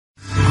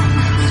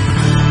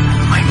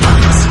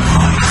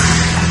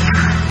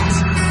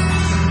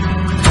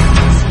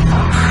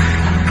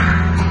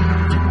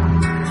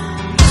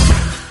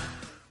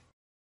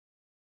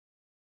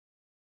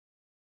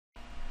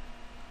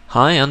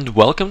Hi and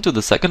welcome to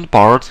the second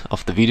part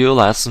of the video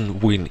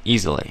lesson Win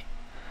Easily.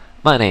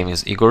 My name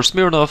is Igor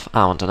Smirnov,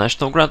 I'm an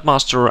international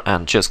grandmaster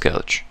and chess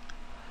coach.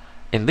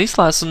 In this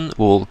lesson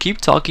we will keep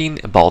talking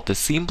about the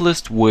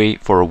simplest way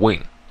for a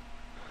win.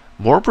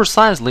 More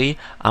precisely,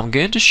 I'm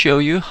going to show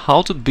you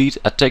how to beat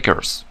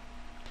attackers.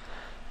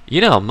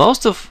 You know,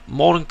 most of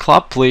modern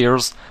club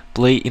players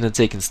play in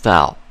attacking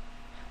style,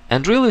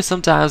 and really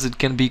sometimes it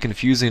can be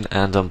confusing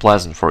and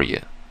unpleasant for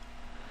you.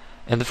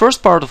 In the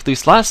first part of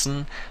this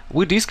lesson,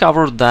 we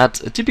discovered that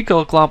a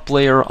typical club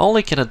player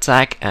only can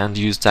attack and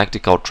use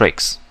tactical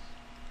tricks.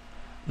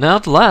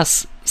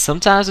 Nevertheless,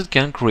 sometimes it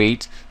can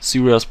create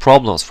serious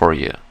problems for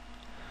you.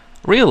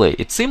 Really,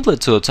 it's simpler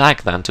to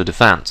attack than to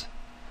defend.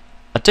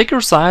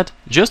 Attacker side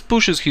just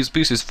pushes his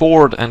pieces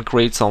forward and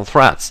creates some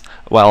threats,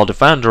 while a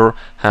defender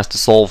has to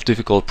solve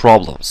difficult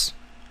problems.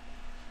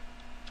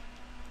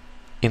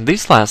 In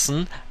this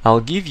lesson, I'll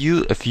give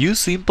you a few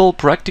simple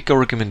practical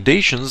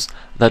recommendations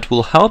that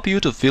will help you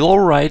to feel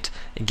alright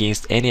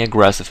against any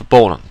aggressive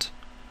opponent.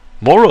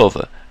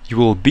 Moreover, you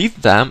will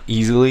beat them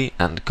easily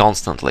and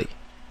constantly.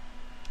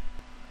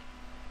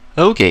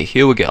 Okay,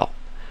 here we go.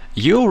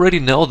 You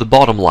already know the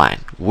bottom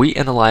line, we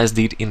analyzed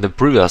it in the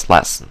previous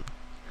lesson.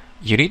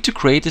 You need to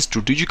create a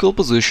strategical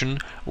position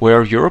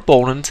where your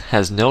opponent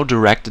has no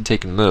direct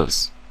attacking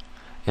moves.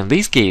 In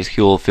this case,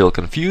 he will feel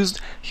confused,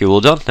 he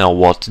will not know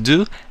what to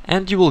do,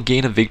 and you will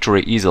gain a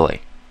victory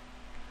easily.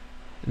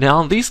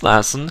 Now in this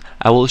lesson,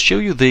 I will show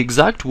you the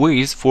exact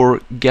ways for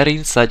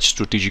getting such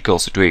strategical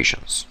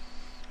situations.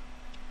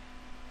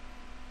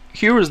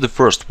 Here is the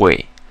first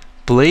way.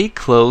 Play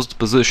closed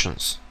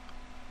positions.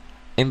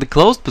 In the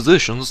closed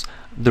positions,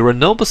 there are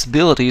no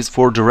possibilities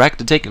for direct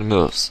attacking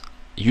moves.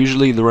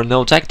 Usually there are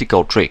no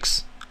tactical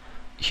tricks.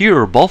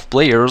 Here both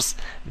players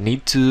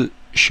need to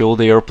show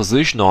their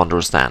positional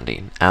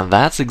understanding, and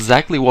that's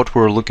exactly what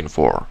we're looking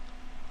for.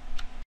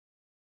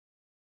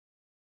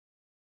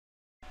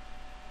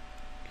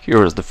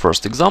 Here is the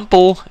first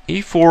example: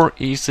 e4,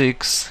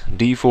 e6,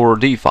 d4,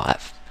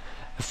 d5.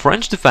 A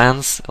French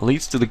defense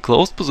leads to the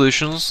closed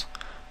positions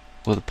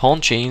with pawn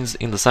chains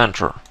in the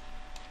center.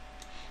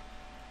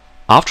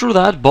 After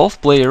that,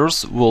 both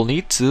players will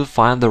need to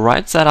find the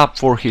right setup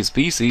for his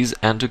pieces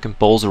and to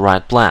compose the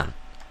right plan.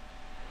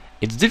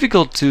 It's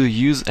difficult to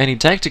use any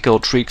tactical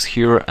tricks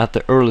here at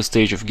the early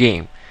stage of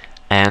game,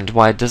 and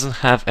white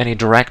doesn't have any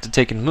direct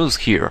attacking moves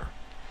here.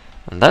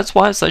 And that's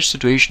why such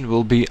situation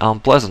will be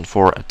unpleasant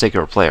for a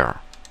attacker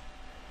player.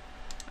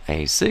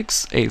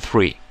 a6,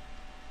 a3.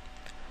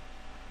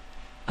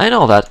 I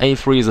know that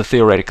a3 is a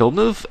theoretical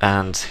move,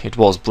 and it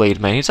was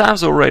played many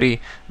times already,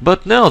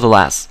 but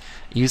nevertheless,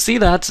 you see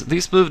that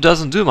this move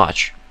doesn't do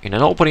much. In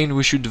an opening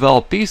we should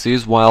develop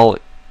pieces, while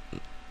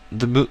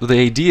the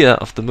idea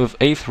of the move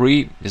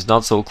a3 is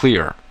not so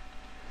clear.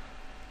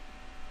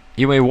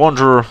 You may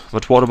wonder,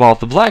 but what about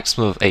the black's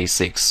move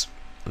a6?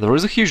 There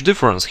is a huge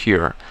difference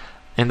here.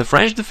 In the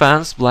French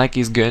defense, black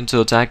is going to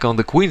attack on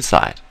the queen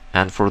side,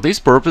 and for this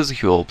purpose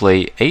he will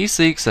play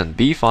a6 and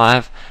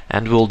b5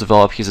 and will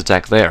develop his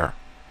attack there.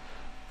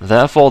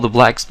 Therefore the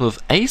black's move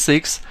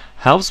a6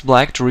 helps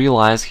black to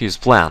realize his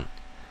plan,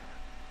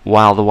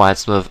 while the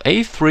white's move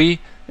a3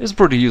 is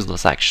pretty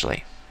useless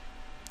actually.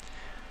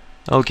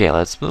 Okay,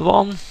 let's move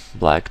on.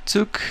 Black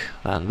took,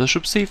 then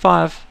bishop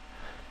c5.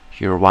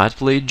 Here white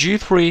played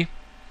g3.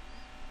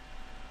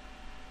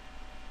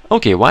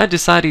 Okay, white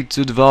decided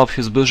to develop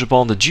his bishop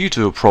on the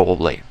g2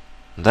 probably.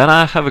 Then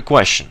I have a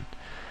question.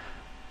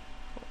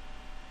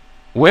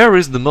 Where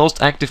is the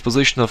most active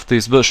position of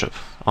this bishop?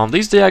 On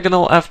this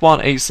diagonal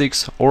f1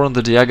 a6 or on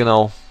the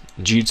diagonal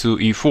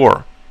g2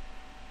 e4?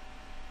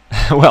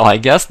 Well, I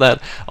guess that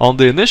on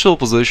the initial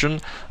position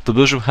the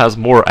bishop has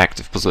more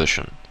active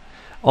position.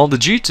 On the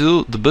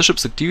g2, the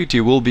bishop's activity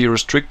will be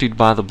restricted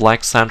by the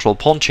black central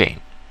pawn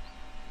chain.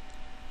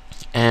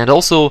 And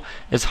also,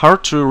 it's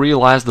hard to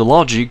realize the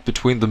logic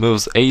between the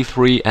moves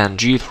a3 and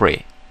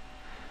g3.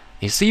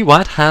 You see,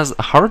 white has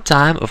a hard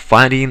time of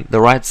finding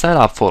the right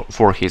setup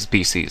for his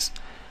pieces,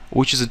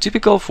 which is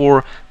typical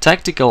for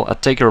tactical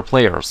attacker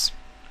players.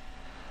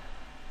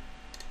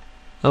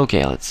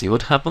 Okay, let's see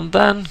what happened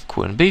then.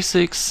 Queen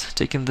b6,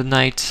 taking the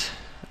knight,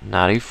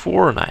 knight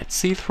e4, knight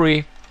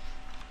c3.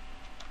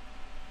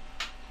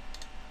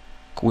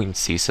 Queen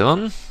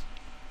c7.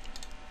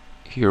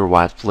 Here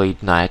white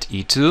played knight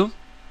e2.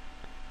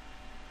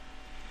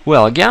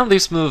 Well, again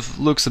this move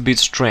looks a bit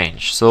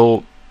strange,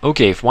 so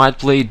okay, if white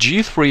played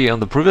g3 on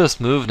the previous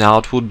move, now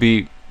it would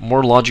be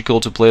more logical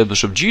to play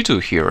bishop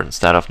g2 here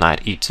instead of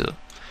knight e2,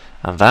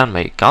 and then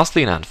make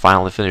castling and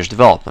finally finish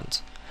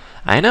development.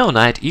 I know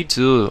knight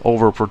e2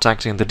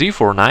 overprotecting the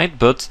d4 knight,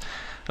 but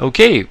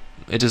okay,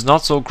 it is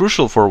not so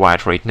crucial for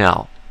white right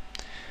now.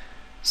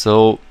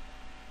 So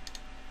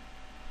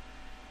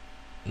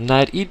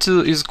knight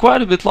e2 is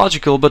quite a bit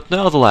logical, but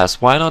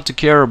nevertheless, why not to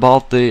care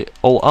about the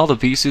all other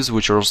pieces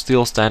which are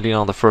still standing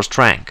on the first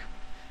rank?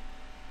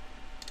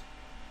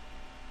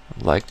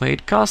 Black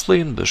made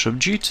castling, bishop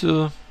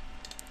g2.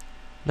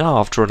 Now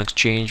after an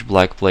exchange,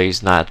 black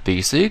plays knight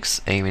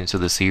b6, aiming to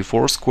the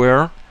c4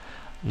 square.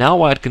 Now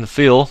white can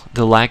feel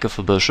the lack of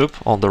a bishop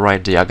on the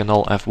right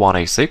diagonal f1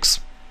 a6,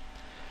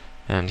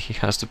 and he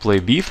has to play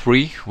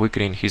b3,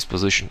 weakening his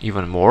position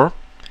even more.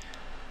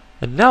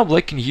 And now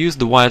black can use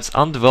the white's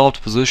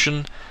undeveloped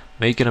position,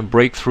 making a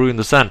breakthrough in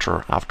the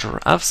center. After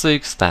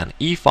f6, then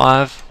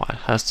e5, white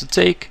has to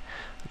take.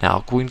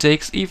 Now queen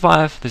takes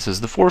e5, this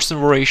is the forced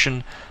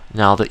inversion.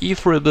 Now the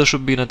e3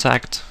 bishop being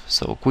attacked,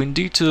 so queen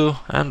d2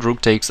 and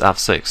rook takes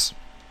f6.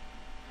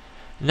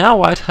 Now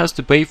white has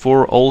to pay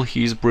for all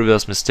his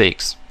previous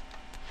mistakes.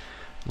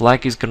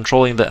 Black is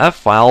controlling the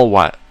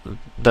f-file,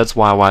 that's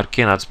why white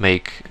cannot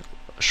make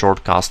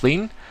short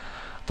castling.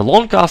 The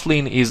long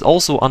castling is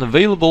also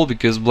unavailable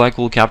because black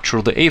will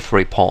capture the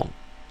a3 pawn.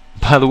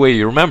 By the way,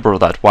 you remember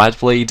that white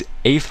played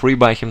a3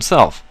 by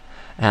himself,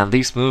 and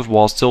this move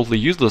was totally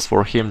useless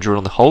for him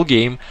during the whole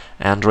game,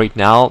 and right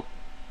now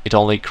it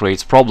only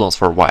creates problems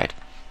for white.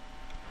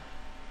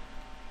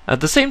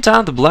 At the same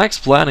time, the black's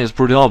plan is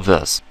pretty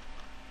obvious.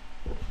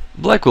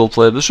 Black will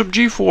play bishop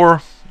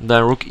g4,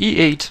 then rook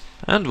e8,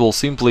 and will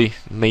simply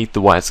mate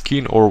the white's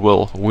king or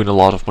will win a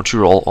lot of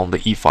material on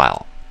the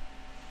e-file.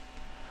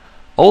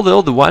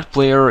 Although the white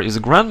player is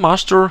a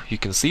grandmaster, you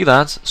can see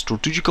that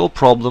strategical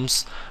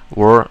problems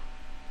were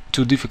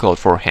too difficult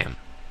for him.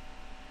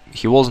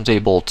 He wasn't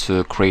able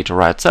to create a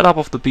right setup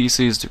of the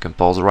pieces, to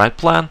compose the right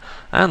plan,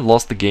 and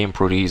lost the game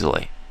pretty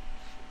easily.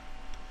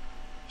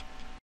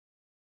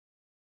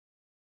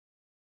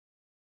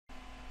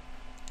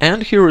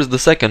 And here is the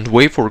second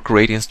way for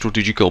creating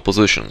strategical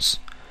positions.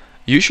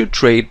 You should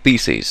trade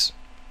pieces.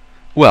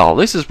 Well,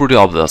 this is pretty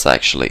obvious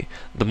actually.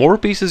 The more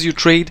pieces you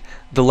trade,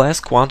 the less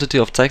quantity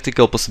of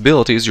tactical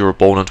possibilities your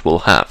opponent will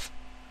have.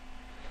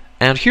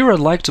 And here I'd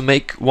like to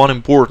make one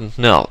important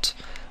note.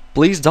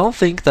 Please don't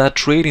think that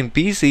trading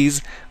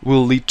pieces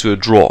will lead to a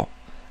draw.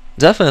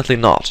 Definitely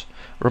not.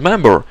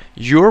 Remember,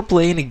 you're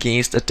playing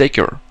against a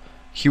taker.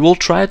 He will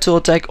try to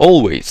attack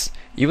always,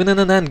 even in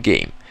an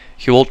endgame.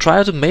 He will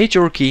try to mate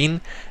your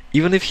king,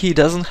 even if he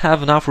doesn't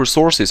have enough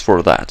resources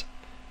for that.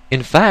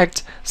 In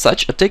fact,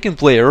 such a taken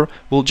player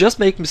will just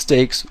make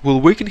mistakes, will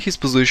weaken his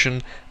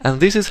position, and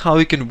this is how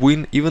he can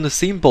win even a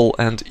simple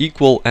and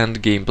equal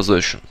endgame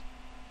position.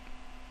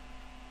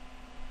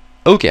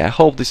 Okay, I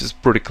hope this is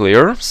pretty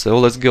clear, so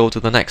let's go to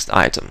the next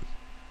item.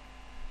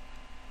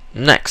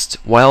 Next,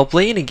 while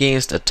playing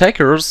against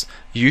attackers,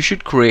 you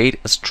should create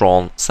a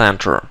strong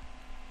center.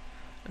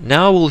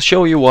 Now I will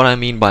show you what I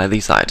mean by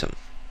this item.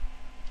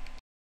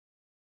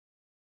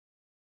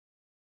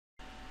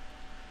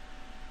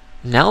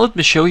 Now let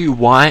me show you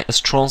why a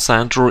strong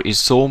center is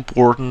so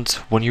important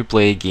when you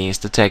play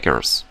against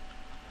attackers.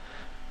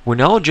 We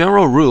know a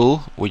general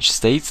rule which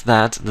states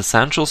that the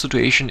central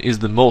situation is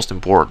the most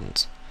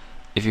important.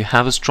 If you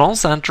have a strong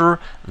center,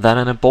 then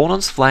an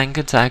opponent's flank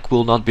attack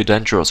will not be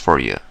dangerous for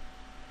you.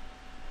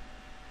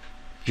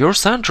 Your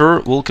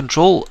center will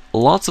control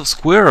lots of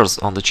squares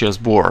on the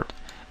chessboard.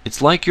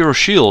 It's like your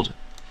shield.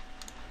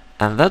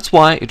 And that's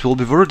why it will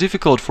be very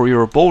difficult for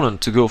your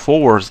opponent to go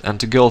forward and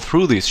to go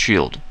through this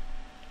shield.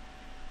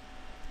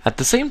 At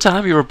the same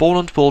time, your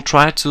opponent will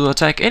try to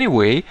attack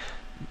anyway,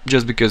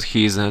 just because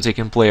he is an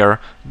attacking player,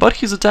 but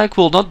his attack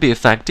will not be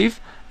effective,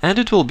 and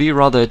it will be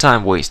rather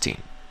time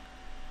wasting.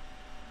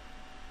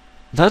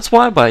 That's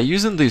why by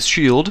using this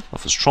shield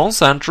of a strong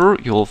center,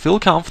 you will feel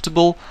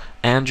comfortable,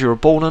 and your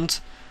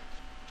opponent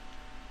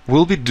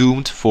will be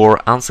doomed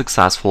for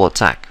unsuccessful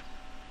attack.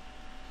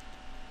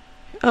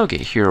 Okay,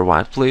 here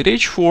white played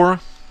h4,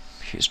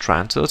 he's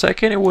trying to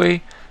attack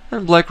anyway,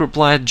 and black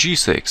replied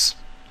g6.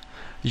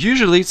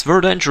 Usually it's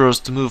very dangerous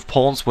to move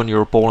pawns when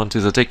your opponent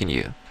is attacking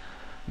you.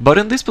 But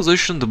in this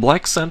position the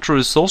black center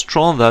is so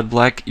strong that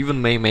black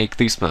even may make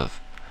this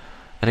move.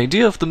 An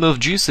idea of the move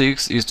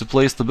g6 is to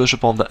place the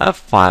bishop on the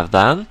f5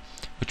 then,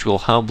 which will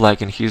help black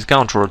in his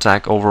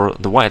counterattack over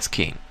the white's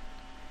king.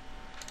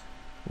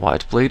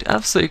 White played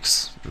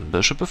f6,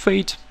 bishop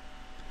f8.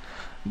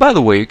 By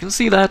the way, you can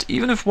see that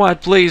even if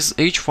white plays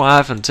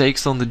h5 and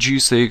takes on the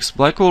g6,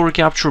 black will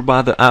recapture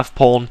by the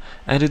f-pawn,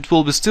 and it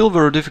will be still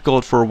very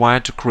difficult for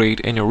white to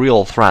create any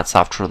real threats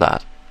after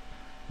that.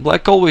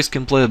 Black always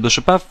can play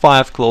bishop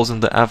f5, closing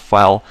the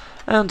f-file,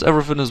 and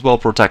everything is well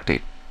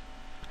protected.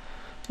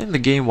 In the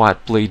game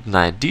white played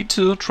knight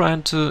d2,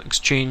 trying to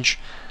exchange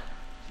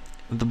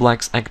the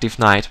black's active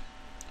knight.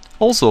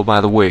 Also, by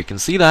the way, you can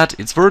see that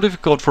it's very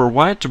difficult for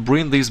white to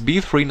bring this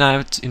b3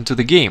 knight into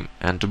the game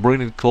and to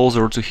bring it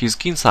closer to his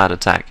kingside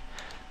attack,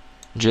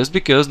 just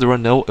because there are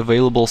no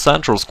available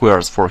central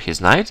squares for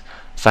his knight,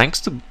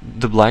 thanks to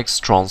the black's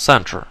strong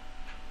center.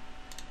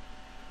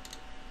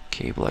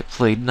 Okay, black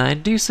played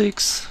knight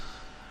d6,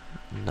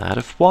 knight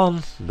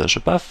f1,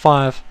 bishop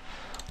f5.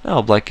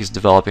 Now black is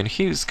developing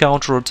his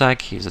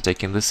counterattack, he's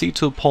attacking the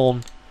c2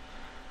 pawn,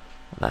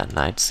 then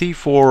knight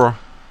c4,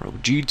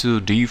 rook g2,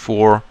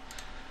 d4.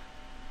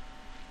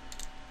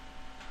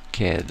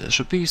 Okay,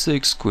 bishop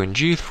e6, queen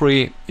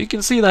g3. You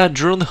can see that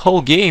during the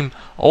whole game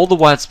all the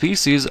white's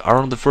pieces are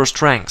on the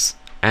first ranks,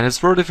 and it's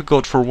very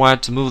difficult for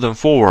white to move them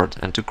forward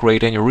and to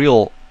create any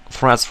real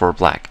threats for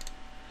black.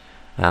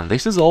 And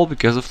this is all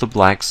because of the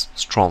black's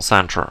strong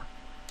center.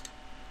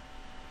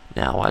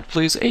 Now white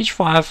plays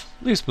h5.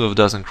 This move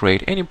doesn't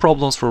create any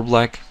problems for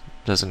black,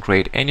 doesn't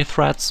create any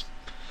threats.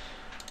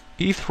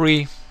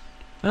 e3,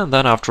 and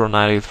then after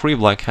knight e3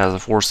 black has a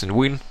forcing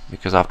win,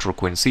 because after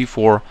queen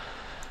c4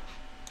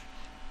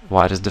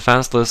 white is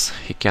defenseless,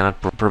 he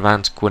cannot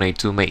prevent queen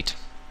a2 mate.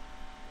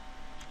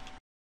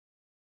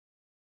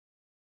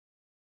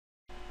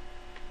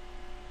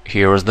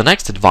 Here is the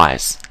next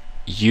advice.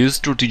 Use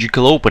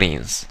strategical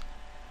openings.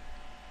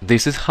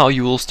 This is how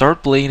you will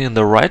start playing in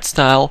the right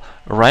style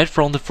right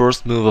from the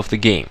first move of the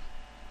game.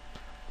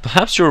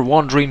 Perhaps you're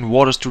wondering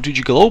what a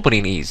strategical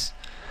opening is.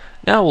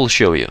 Now we'll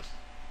show you.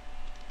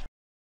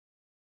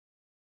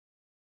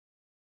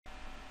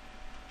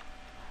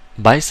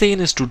 By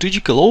saying a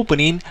strategical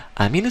opening,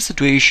 I mean a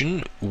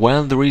situation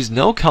when there is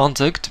no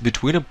contact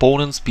between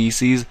opponents'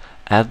 pieces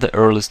at the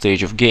early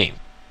stage of game.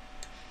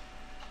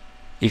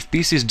 If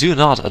pieces do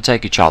not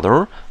attack each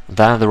other,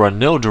 then there are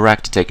no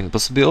direct attacking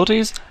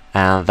possibilities,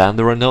 and then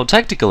there are no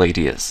tactical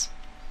ideas.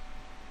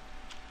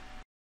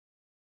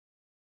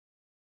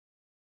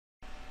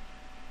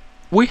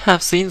 We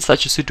have seen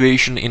such a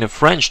situation in a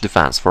French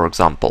defense, for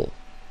example.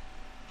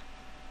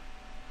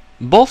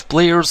 Both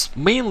players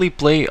mainly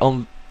play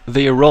on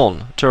their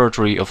own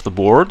territory of the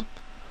board,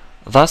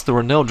 thus there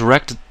are no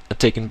direct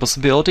attacking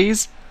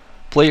possibilities.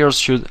 Players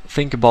should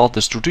think about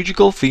the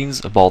strategical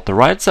things, about the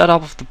right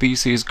setup of the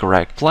pieces,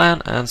 correct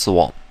plan, and so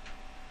on.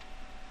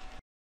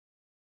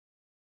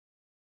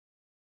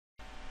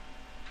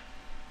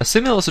 A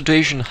similar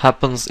situation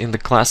happens in the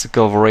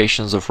classical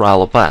variations of Royal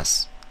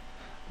Lopez.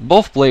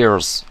 Both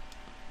players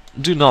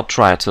do not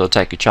try to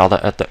attack each other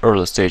at the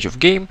early stage of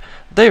game,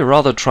 they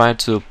rather try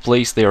to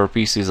place their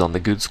pieces on the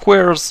good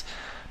squares,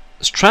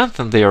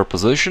 strengthen their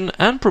position,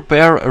 and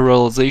prepare a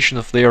realization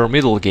of their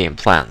middle game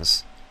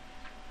plans.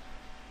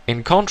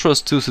 In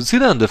contrast to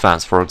Sicilian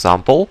defense, for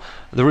example,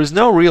 there is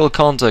no real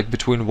contact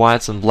between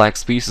white's and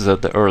black's pieces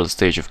at the early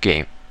stage of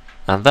game.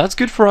 And that's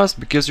good for us,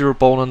 because your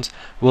opponent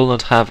will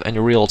not have any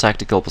real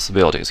tactical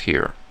possibilities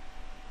here.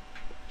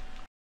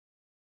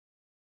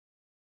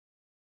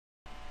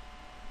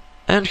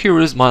 And here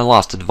is my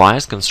last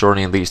advice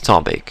concerning this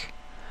topic.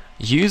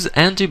 Use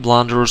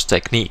anti-blunders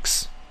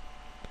techniques.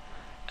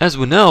 As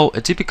we know, a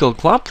typical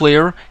club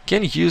player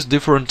can use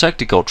different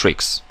tactical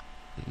tricks.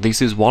 This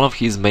is one of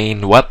his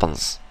main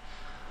weapons.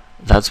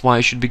 That's why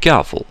you should be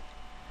careful.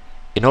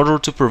 In order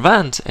to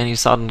prevent any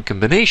sudden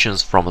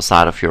combinations from the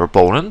side of your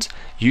opponent,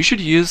 you should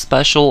use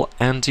special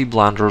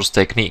anti-blunders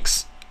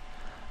techniques.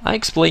 I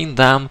explained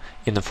them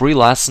in a free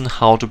lesson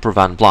how to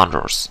prevent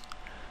blunders.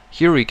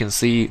 Here you can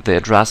see the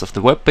address of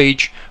the web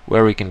page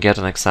where you can get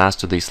an access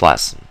to this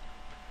lesson.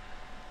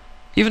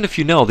 Even if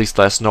you know this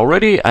lesson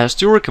already, I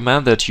still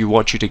recommend that you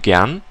watch it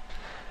again.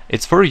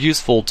 It's very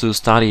useful to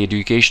study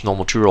educational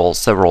material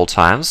several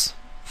times.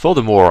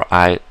 Furthermore,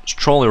 I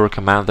strongly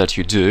recommend that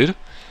you do it,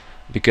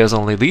 because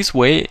only this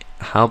way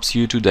helps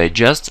you to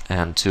digest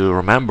and to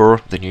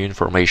remember the new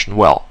information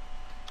well.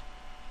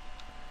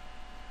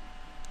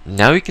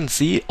 Now you can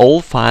see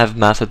all 5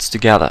 methods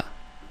together.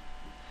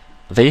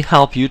 They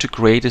help you to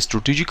create a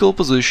strategical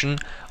position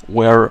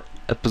where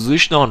a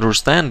positional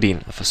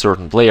understanding of a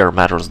certain player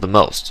matters the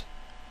most.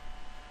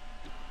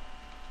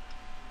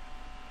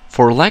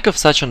 For lack of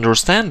such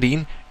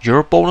understanding, your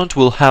opponent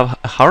will have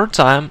a hard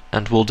time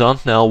and will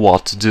not know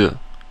what to do.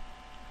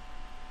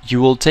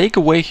 You will take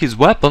away his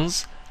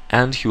weapons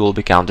and he will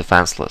become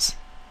defenseless.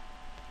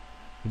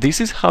 This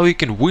is how you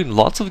can win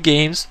lots of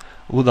games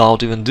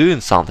without even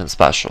doing something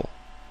special.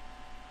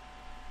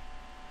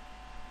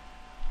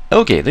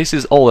 Okay, this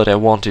is all that I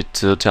wanted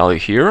to tell you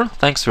here.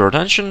 Thanks for your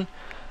attention.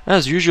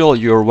 As usual,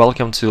 you're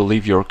welcome to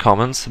leave your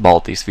comments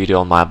about this video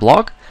on my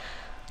blog.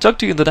 Talk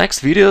to you in the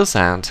next videos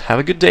and have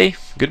a good day.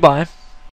 Goodbye.